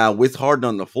seeing it now with Harden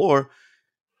on the floor.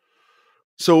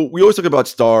 So we always talk about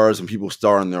stars and people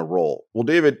star in their role. Well,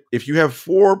 David, if you have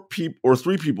four people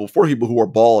who are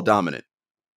ball dominant,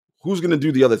 who's going to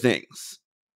do the other things?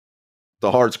 The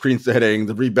hard screen setting,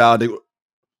 the rebounding.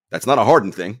 That's not a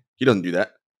Harden thing. He doesn't do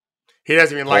that. He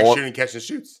doesn't even like shooting, catch, and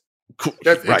shoots.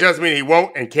 It doesn't mean he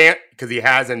won't and can't, because he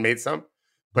has and made some,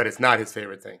 but it's not his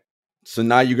favorite thing. So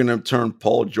now you're going to turn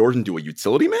Paul George into a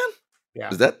utility man? Yeah.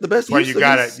 Is that the best? Well, you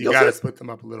got to split them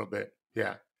up a little bit.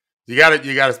 Yeah. You got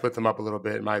to split them up a little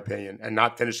bit, in my opinion, and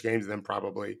not finish games them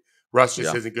probably. Russ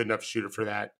just isn't good enough shooter for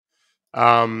that.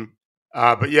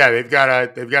 But yeah, they've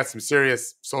got some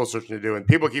serious soul searching to do, and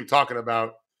people keep talking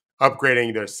about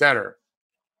upgrading their center.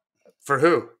 For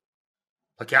who?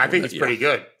 Okay, I think he's pretty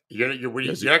good. You're not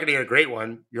going to get a great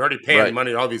one. You're already paying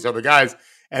money to all these other guys,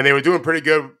 and they were doing pretty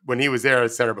good when he was there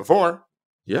at center before.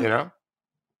 Yeah,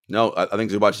 No, I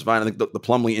think Zubac is fine. I think the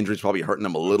Plumlee injury is probably hurting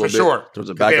them a little bit. Sure. In terms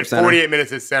of backup center. 48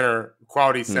 minutes at center,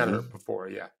 quality center before,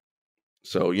 yeah.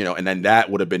 So, and then that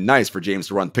would have been nice for James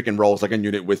to run pick and rolls like a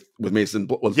unit with Mason.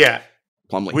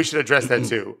 Plumlee. We should address that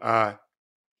too.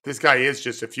 This guy is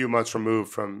just a few months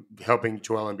removed from helping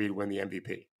Joel Embiid win the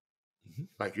MVP.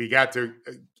 Like,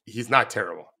 he's not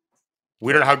terrible.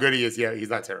 We don't know how good he is yet.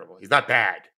 He's not terrible. He's not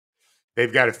bad.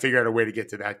 They've got to figure out a way to get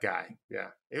to that guy. Yeah.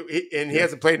 And he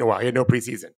hasn't played in a while. He had no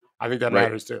preseason. I think that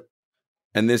matters too.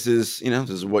 And this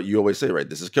is what you always say, right?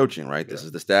 This is coaching, right? This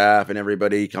is the staff and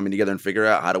everybody coming together and figure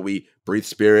out how do we breathe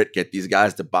spirit, get these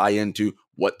guys to buy into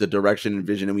what the direction and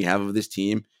vision we have of this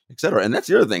team, et cetera. And that's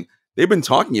the other thing. They've been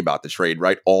talking about the trade,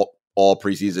 right? All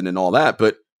preseason and all that,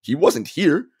 but he wasn't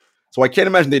here. So I can't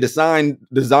imagine they designed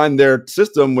their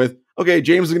system with, okay,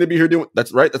 James is going to be here doing,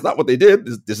 that's right. That's not what they did.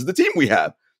 This is the team we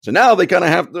have. So now they kind of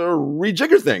have to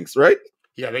rejigger things, right?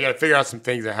 Yeah, they got to figure out some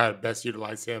things on how to best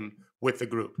utilize him with the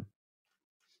group.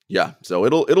 Yeah, so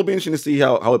it'll be interesting to see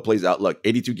how it plays out. Look,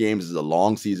 82 games is a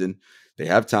long season. They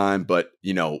have time, but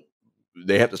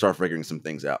they have to start figuring some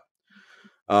things out.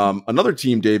 Another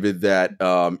team, David, that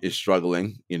is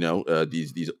struggling.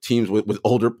 These teams with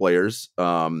older players.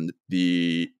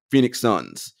 The Phoenix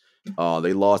Suns.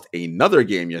 They lost another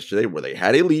game yesterday where they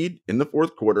had a lead in the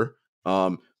fourth quarter.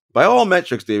 By all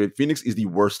metrics, David, Phoenix is the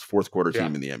worst fourth quarter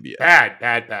team in the NBA.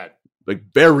 Bad. Like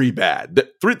very bad.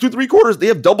 Three quarters, they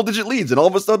have double-digit leads, and all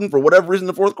of a sudden, for whatever reason, in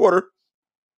the fourth quarter,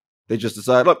 they just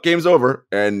decide, look, game's over,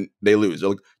 and they lose.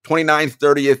 They're like 29th,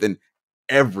 30th, and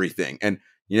everything. And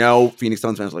Phoenix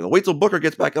Suns fans are like, oh, wait till Booker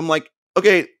gets back. I'm like,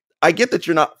 okay, I get that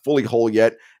you're not fully whole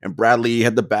yet, and Bradley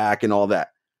had the back and all that.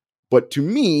 But to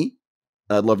me,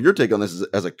 I'd love your take on this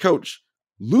as a coach.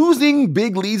 Losing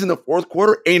big leads in the fourth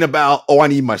quarter ain't about, oh, I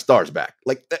need my stars back.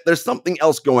 Like, there's something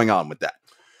else going on with that.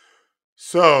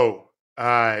 So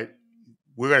we're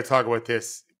going to talk about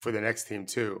this for the next team,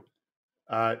 too.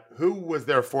 Who was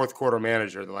their fourth quarter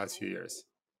manager the last few years?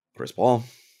 Chris Paul.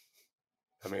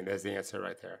 I mean, there's the answer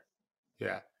right there.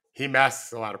 Yeah. He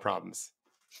masks a lot of problems,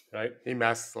 right? He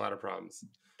masks a lot of problems.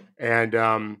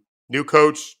 And new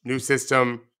coach, new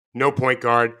system, no point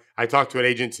guard. I talked to an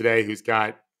agent today who's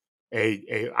got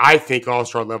I think,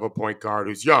 all-star level point guard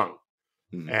who's young.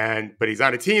 Mm-hmm. But he's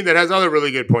on a team that has other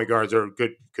really good point guards or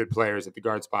good players at the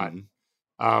guard spot.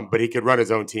 Mm-hmm. But he could run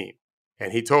his own team.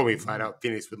 And he told me flat out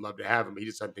Phoenix would love to have him. He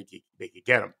just doesn't think they could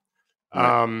get him.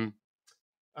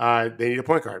 Right. They need a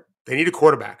point guard. They need a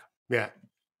quarterback. Yeah.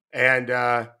 And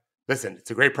listen,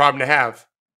 it's a great problem to have.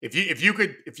 If you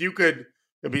could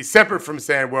it'd be separate from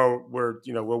saying, well, we're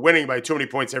winning by too many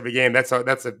points every game. That's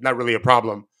not really a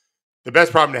problem. The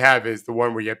best problem to have is the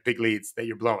one where you have big leads that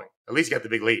you're blowing. At least you got the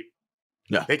big lead.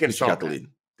 Yeah, they can solve the lead.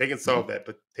 They can solve that,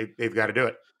 but they've got to do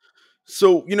it.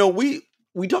 So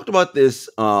we talked about this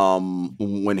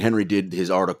when Henry did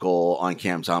his article on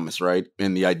Cam Thomas, right?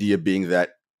 And the idea being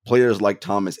that players like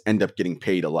Thomas end up getting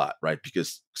paid a lot, right?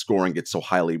 Because scoring gets so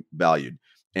highly valued.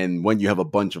 And when you have a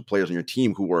bunch of players on your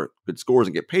team who are good scorers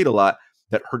and get paid a lot,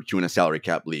 that hurts you in a salary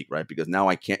cap league, right? Because now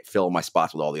I can't fill my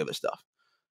spots with all the other stuff.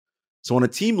 So on a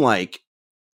team like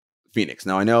Phoenix,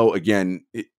 now I know, again,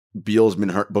 Beal's been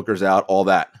hurt, Booker's out, all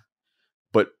that.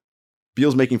 But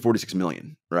Beal's making $46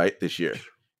 million, right, this year.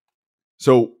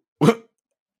 So,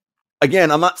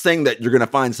 again, I'm not saying that you're going to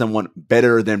find someone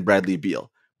better than Bradley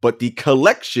Beal. But the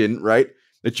collection, right,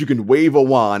 that you can wave a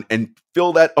wand and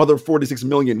fill that other $46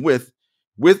 million with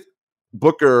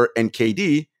Booker and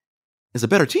KD is a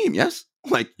better team, yes?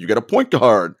 Like, you got a point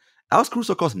guard. Alex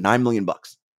Caruso costs $9 million.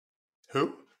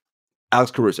 Who?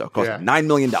 Alex Caruso costs $9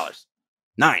 million.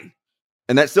 $9.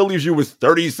 And that still leaves you with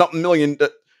 30-something million,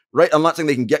 right? I'm not saying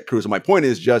they can get Caruso. My point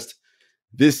is just,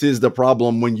 this is the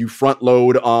problem when you front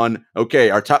load on, okay,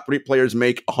 our top 3 players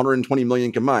make $120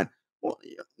 million combined. Well,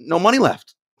 no money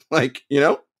left. Like,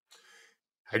 I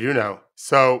do know.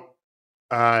 So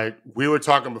we were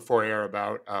talking before air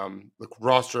about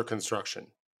roster construction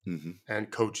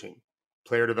and coaching,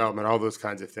 player development, all those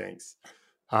kinds of things.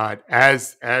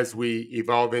 As we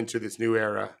evolve into this new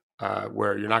era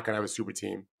where you're not going to have a super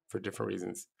team for different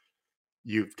reasons,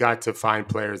 you've got to find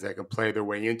players that can play their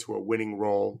way into a winning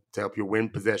role to help you win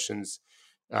possessions,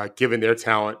 given their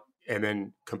talent, and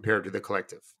then compared to the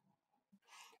collective.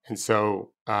 And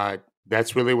so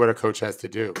that's really what a coach has to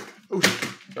do. Ooh,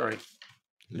 sorry.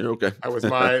 You're okay. That was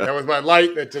my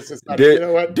light that just decided, you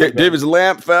know what? David's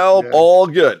lamp fell, all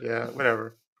good. Yeah,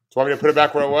 whatever. Do you want me to put it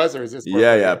back where it was, or is this?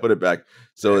 Yeah, put it back.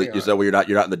 So you're not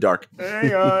in the dark.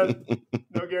 Hang on.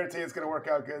 No guarantee it's going to work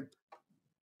out good.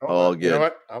 All good. You know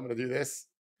what? I'm going to do this.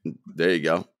 There you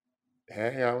go.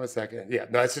 Hang on 1 second. Yeah,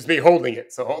 no, it's just me holding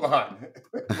it. So hold on.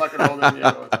 I'm not going to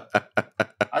hold it.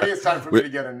 I think it's time for me to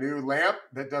get a new lamp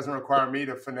that doesn't require me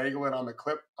to finagle it on the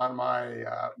clip on my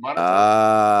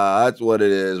monitor. That's what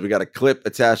it is. We got a clip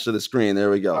attached to the screen. There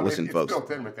we go. Listen, folks. It's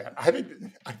built in with that. I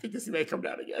think this may come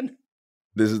down again.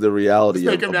 This is the reality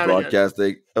of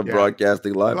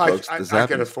broadcasting live, folks. I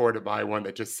can afford to buy one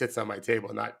that just sits on my table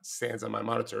and not stands on my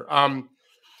monitor.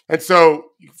 And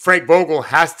so Frank Vogel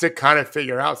has to kind of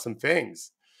figure out some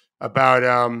things about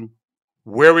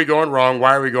where are we going wrong?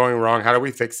 Why are we going wrong? How do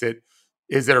we fix it?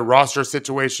 Is it a roster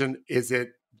situation? Is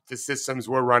it the systems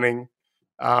we're running?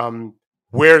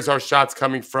 Where's our shots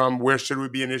coming from? Where should we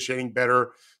be initiating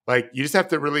better? Like, you just have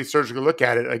to really surgically look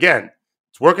at it. Again,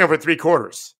 it's working for 3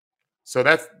 quarters. So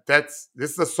this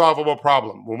is a solvable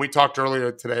problem. When we talked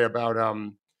earlier today about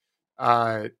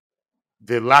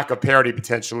the lack of parity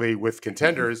potentially with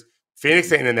contenders,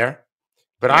 Phoenix ain't in there.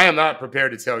 But I am not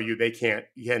prepared to tell you they can't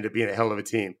end up being a hell of a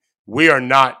team. We are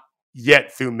not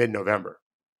yet through mid-November.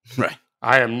 Right.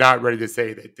 I am not ready to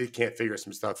say that they can't figure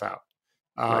some stuff out.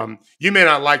 Right. You may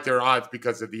not like their odds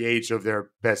because of the age of their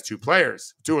best two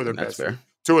players, two of their That's best three, fair.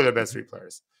 two of their best three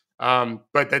players.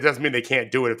 But that doesn't mean they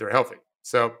can't do it if they're healthy.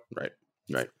 So Right.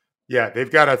 Right. yeah,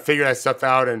 they've got to figure that stuff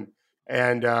out and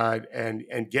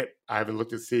get. I haven't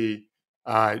looked to see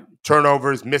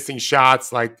turnovers, missing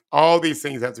shots, like all these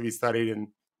things have to be studied and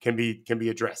can be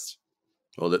addressed.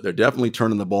 Well, they're definitely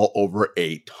turning the ball over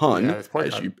a ton. Yeah, that's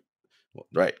point guard.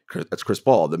 Right. That's Chris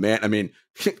Paul, the man. I mean,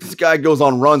 this guy goes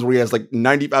on runs where he has like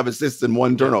 95 assists and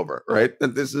 1 turnover, right?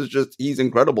 And this is just, he's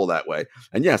incredible that way.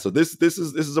 And yeah, so this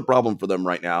is a problem for them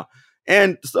right now.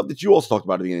 And the stuff that you also talked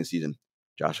about at the beginning of the season,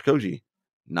 Josh Okogie,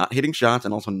 not hitting shots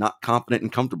and also not confident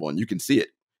and comfortable. And you can see it.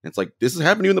 And it's like, this has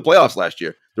happened to you in the playoffs last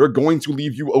year. They're going to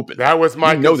leave you open. That was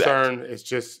my concern. It's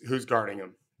just who's guarding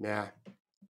him. Yeah.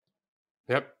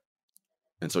 Yep.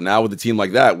 And so now with a team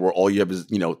like that, where all you have is,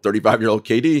 35-year-old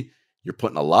KD, you're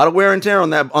putting a lot of wear and tear on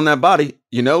that body,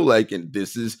 and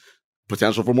this is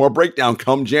potential for more breakdown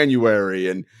come January.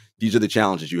 And these are the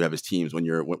challenges you have as teams when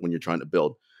you're trying to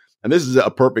build. And this is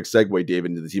a perfect segue, David,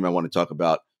 into the team I want to talk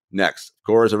about next. Of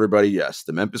course, everybody, yes,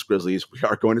 the Memphis Grizzlies. We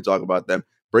are going to talk about them,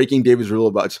 breaking David's rule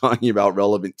about talking about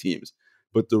relevant teams.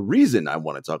 But the reason I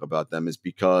want to talk about them is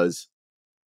because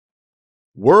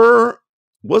was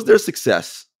their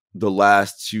success the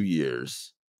last 2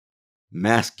 years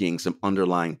masking some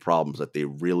underlying problems that they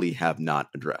really have not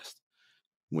addressed?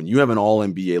 When you have an all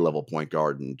NBA level point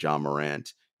guard in John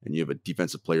Morant, and you have a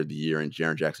defensive player of the year in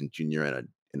Jaren Jackson Jr. and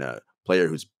a player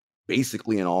who's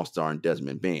basically an all-star in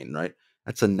Desmond Bane, right?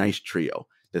 That's a nice trio.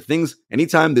 The things,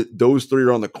 anytime that those three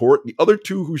are on the court, the other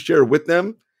two who share with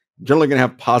them generally going to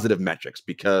have positive metrics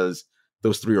because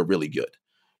those three are really good.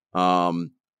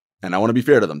 And I want to be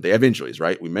fair to them. They have injuries,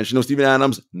 right? We mentioned no Steven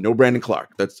Adams, no Brandon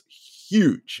Clark. That's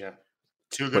huge. Yeah.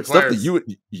 Two good but players. Stuff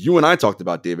that you and I talked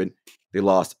about, David. They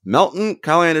lost Melton,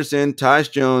 Kyle Anderson, Tyus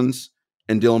Jones,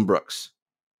 and Dylan Brooks,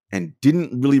 and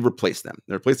didn't really replace them.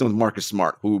 They replaced them with Marcus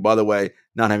Smart, who, by the way,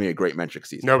 not having a great metric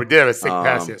season. No, but did have a sick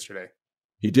pass yesterday.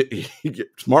 He did.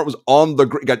 Smart was on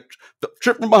got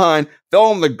tripped from behind, fell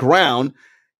on the ground.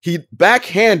 He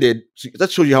backhanded. That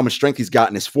shows you how much strength he's got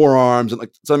in his forearms, and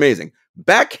it's amazing.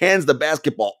 Backhands the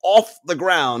basketball off the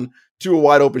ground to a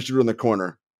wide open shooter in the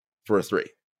corner for a 3.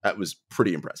 That was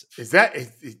pretty impressive.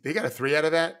 They got a 3 out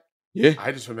of that? Yeah.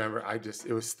 I just remember,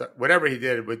 it was whatever he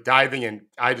did with diving, and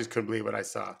I just couldn't believe what I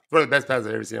saw. It's one of the best passes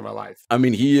I've ever seen in my life. I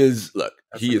mean, he is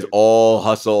all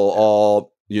hustle,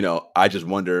 all, I just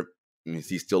wonder, is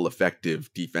he still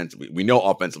effective defensively? We know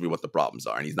offensively what the problems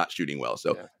are, and he's not shooting well.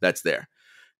 So that's there.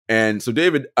 And so,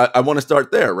 David, I want to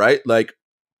start there, right? Like,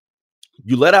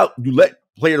 you let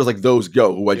players like those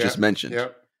go, who I just mentioned,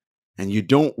 and you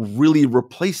don't really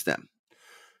replace them.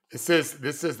 This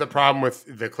is the problem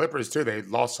with the Clippers too. They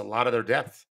lost a lot of their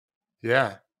depth.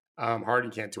 Yeah,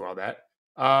 Harden can't do all that.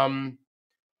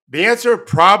 The answer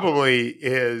probably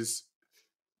is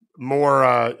more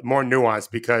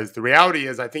nuanced, because the reality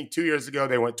is, I think 2 years ago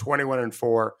they went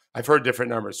 21-4. I've heard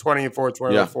different numbers: 20-4,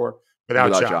 21-4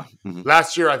 without Ja. Mm-hmm.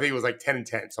 Last year, I think it was like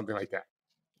 10-10, something like that.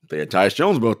 They had Tyus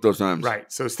Jones both those times,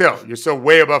 right? So you're still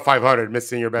way above 500,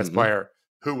 missing your best player.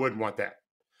 Who wouldn't want that?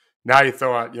 Now you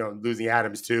throw out, losing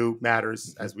Adams too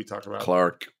matters, as we talked about.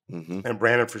 Clark. And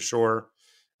Brandon for sure.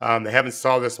 They haven't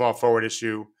solved their small forward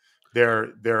issue.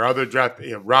 Their other draft,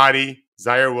 Roddy,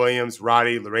 Zaire Williams,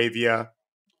 Roddy, Laravia.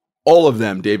 All of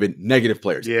them, David, negative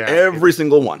players. Yeah. Every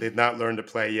single one. They've not learned to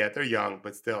play yet. They're young,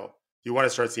 but still, you want to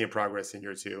start seeing progress in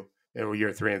year 2 or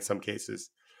year 3 in some cases.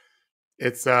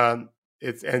 And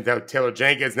Taylor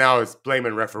Jenkins now is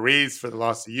blaming referees for the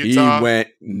loss to Utah. He went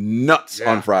nuts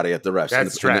on Friday at the refs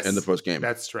in the post game.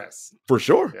 That's stress. For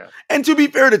sure. Yeah. And to be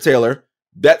fair to Taylor,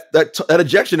 that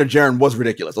ejection of Jaren was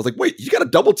ridiculous. I was like, wait, you got a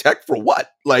double tech for what?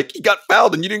 Like, he got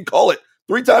fouled and you didn't call it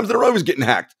 3 times in a row. He was getting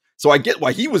hacked. So I get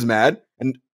why he was mad.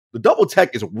 And the double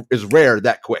tech is rare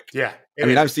that quick. Yeah. I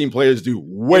mean, I've seen players do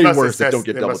way worse that don't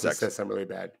get double techs. They must have really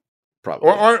bad. Probably.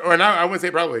 Or not, I wouldn't say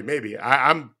probably, maybe.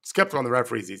 I'm skeptical on the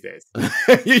referees these days.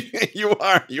 You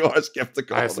are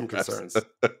skeptical. I have some concerns.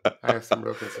 I have some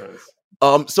real concerns.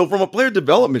 So from a player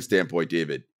development standpoint,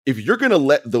 David, if you're going to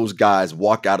let those guys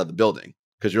walk out of the building,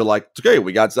 because you're like, okay,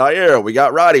 we got Zaire, we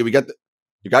got Roddy, you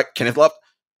got Kenneth Love.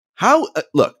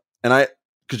 Because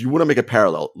you want to make a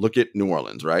parallel, look at New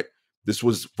Orleans, right? This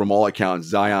was, from all accounts,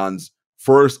 Zion's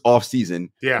first offseason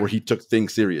where he took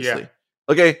things seriously. Yeah.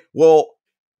 Okay, well,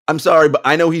 I'm sorry, but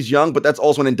I know he's young, but that's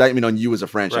also an indictment on you as a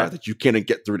franchise that you can't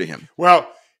get through to him. Well,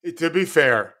 to be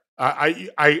fair, I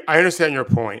understand your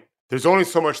point. There's only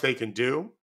so much they can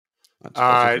do.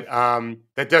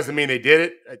 That doesn't mean they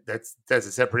did it. That's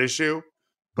a separate issue.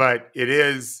 But it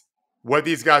is what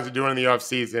these guys are doing in the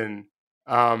offseason,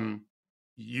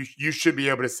 you should be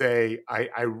able to say,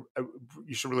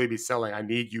 you should really be selling. I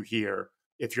need you here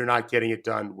if you're not getting it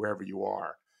done wherever you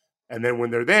are. And then when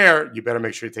they're there, you better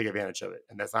make sure you take advantage of it.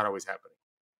 And that's not always happening.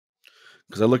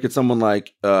 Because I look at someone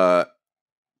like Kenneth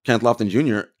Lofton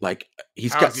Jr., like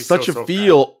he's How got is he such a so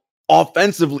feel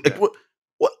offensively. Yeah. Like,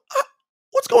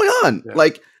 what's going on? Yeah.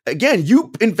 Like, again,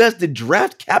 you invested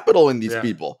draft capital in these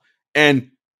people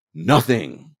and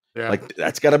nothing. Yeah. Like,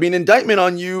 that's got to be an indictment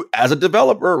on you as a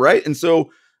developer, right? And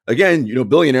so, again,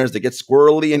 billionaires that get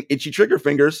squirrely and itchy trigger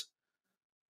fingers,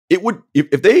 it would,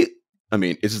 if they, I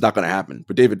mean, this is not going to happen.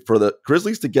 But David, for the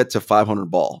Grizzlies to get to 500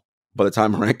 ball by the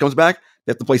time Morant comes back,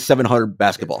 they have to play 700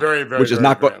 basketball, which is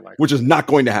not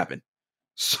going to happen.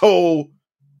 So,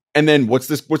 and then what's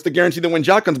the guarantee that when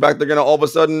Ja comes back, they're going to all of a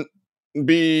sudden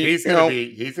be he's gonna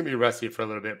be rusty for a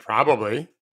little bit, probably.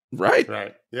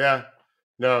 Right. Yeah.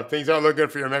 No, things aren't looking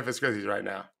good for your Memphis Grizzlies right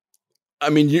now. I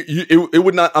mean, it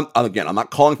would not. Again, I'm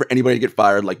not calling for anybody to get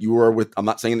fired like you were with. I'm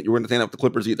not saying that you were going to stand up with the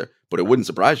Clippers either, but it wouldn't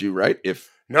surprise you, right?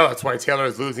 No, that's why Taylor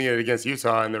is losing it against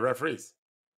Utah and the referees.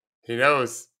 He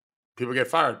knows people get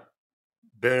fired.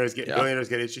 Billionaires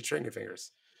get itchy trigger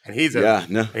fingers, and he's a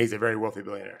very wealthy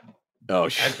billionaire. Oh,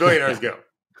 as billionaires go,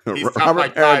 he's top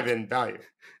like 5 in value.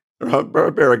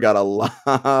 Robert Barrett got a lot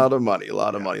of money, a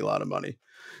lot of money.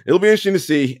 It'll be interesting to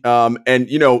see. And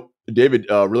David,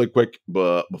 really quick,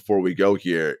 but before we go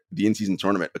here, the in-season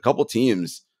tournament, a couple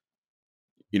teams,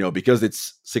 because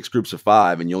it's 6 groups of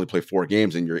 5 and you only play 4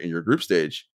 games in your group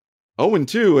stage,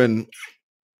 0-2, and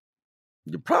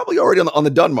you're probably already on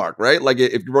the done mark, right? Like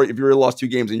if you already lost 2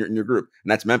 games in your group,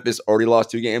 and that's Memphis already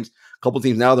lost 2 games. A couple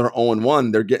teams now they're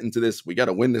 0-1. They're getting to this. We got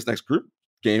to win this next group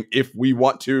game if we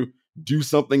want to do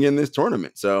something in this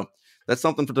tournament. So that's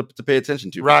something to pay attention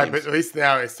to. Right, but at least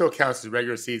now it still counts as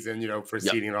regular season, for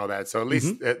seeding and all that. So at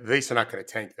least they're not going to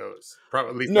tank those.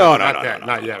 Probably at least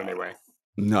not yet anyway.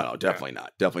 No, definitely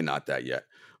not. Definitely not that yet.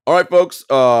 All right, folks.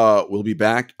 We'll be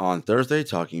back on Thursday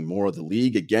talking more of the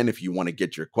league. Again, if you want to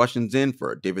get your questions in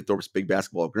for David Thorpe's Big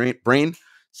Basketball Brain,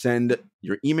 send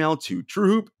your email to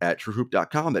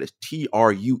truehoop@truehoop.com. That is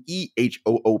TRUEHOOP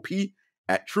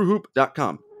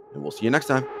 @truehoop.com. And we'll see you next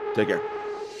time. Take care.